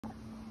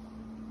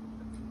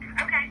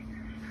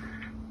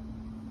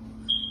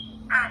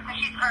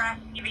she's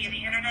harassing you via the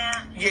internet?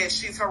 Yes,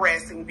 she's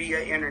harassing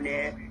via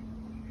internet.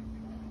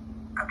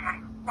 Okay.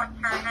 What's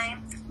her name?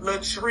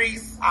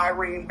 Latrice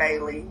Irene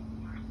Bailey.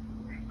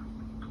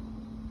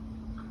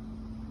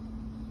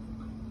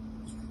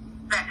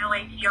 Is that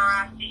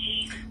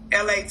L-A-T-R-I-C-E?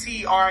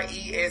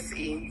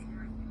 Latrese.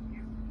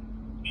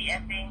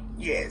 E-S-E?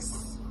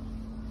 Yes.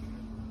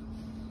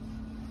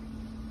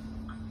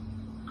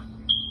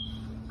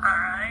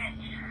 Alright.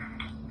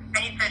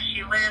 And you said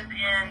she lives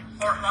in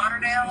Fort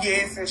Lauderdale?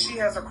 Yes, and she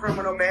has a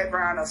criminal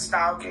background of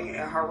stalking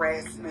and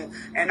harassment.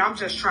 And I'm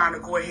just trying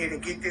to go ahead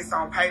and get this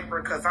on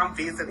paper because I'm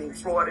visiting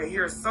Florida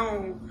here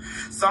soon.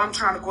 So I'm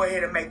trying to go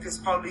ahead and make this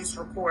police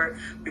report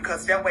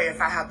because that way if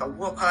I have to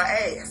whoop her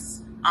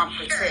ass, I'm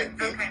protected.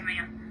 Sure. Okay,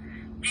 ma'am.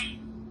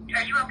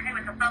 Are you okay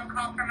with a phone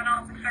call from an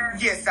officer?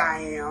 Yes, I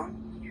am.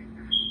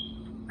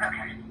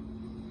 Okay.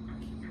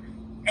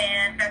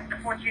 And that's the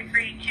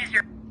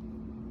 42320.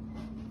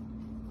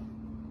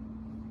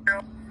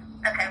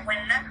 Okay, when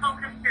that call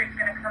comes through, it's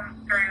going to come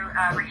through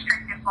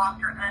restricted,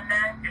 blocked, or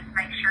unknown. Just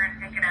make sure and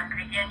pick it up.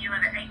 And again, you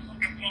live at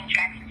 1815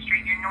 Jackson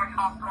Street near North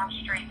Hawthorne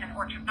Street in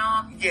Orchard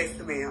Knob. Yes,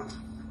 ma'am.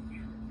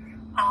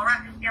 All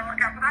right, just be on the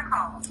lookout for that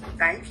call.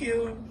 Thank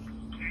you.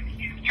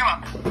 You're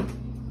welcome.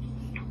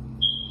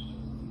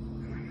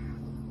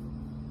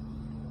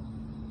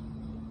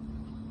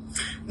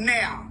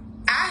 Now,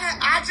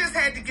 I just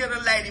had to give a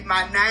lady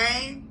my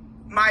name,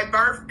 my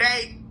birth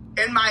date,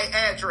 and my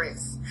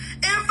address.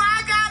 If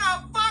I got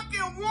a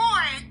fucking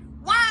warrant,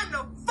 why in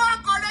the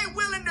fuck are they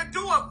willing to do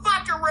a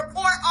fucking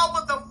report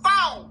over the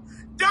phone?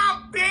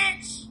 Dumb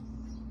bitch.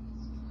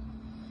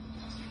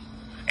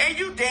 And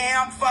you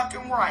damn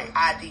fucking right,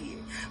 I did.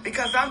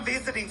 Because I'm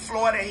visiting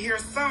Florida here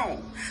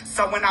soon.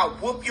 So when I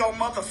whoop your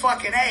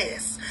motherfucking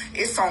ass,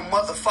 it's on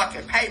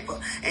motherfucking paper.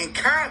 And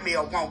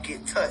Caramel won't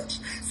get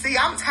touched. See,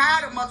 I'm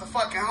tired of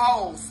motherfucking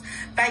hoes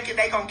thinking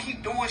they gonna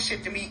keep doing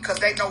shit to me because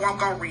they know I'm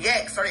gonna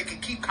react so they can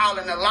keep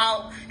calling the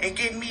law and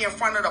getting me in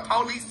front of the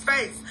police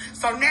face.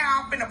 So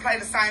now I'm finna play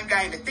the same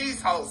game that these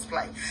hoes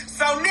play.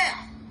 So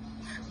now,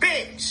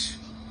 bitch,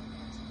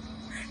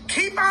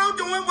 keep on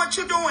doing what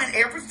you're doing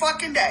every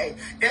fucking day.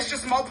 That's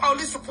just more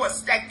police reports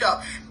stacked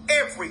up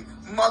every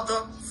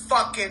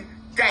motherfucking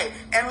day.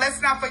 And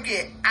let's not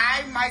forget,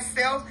 I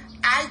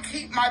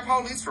keep my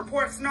police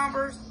reports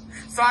numbers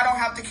so I don't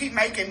have to keep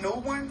making new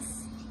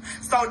ones.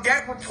 So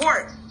that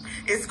report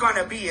is going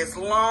to be as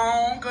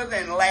longer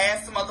than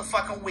last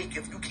motherfucking week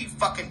if you keep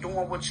fucking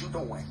doing what you're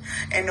doing.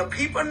 And the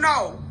people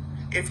know,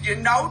 if you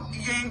know,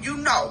 you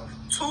know,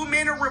 too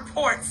many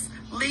reports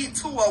lead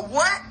to a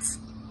what?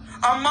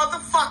 A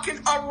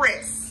motherfucking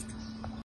arrest.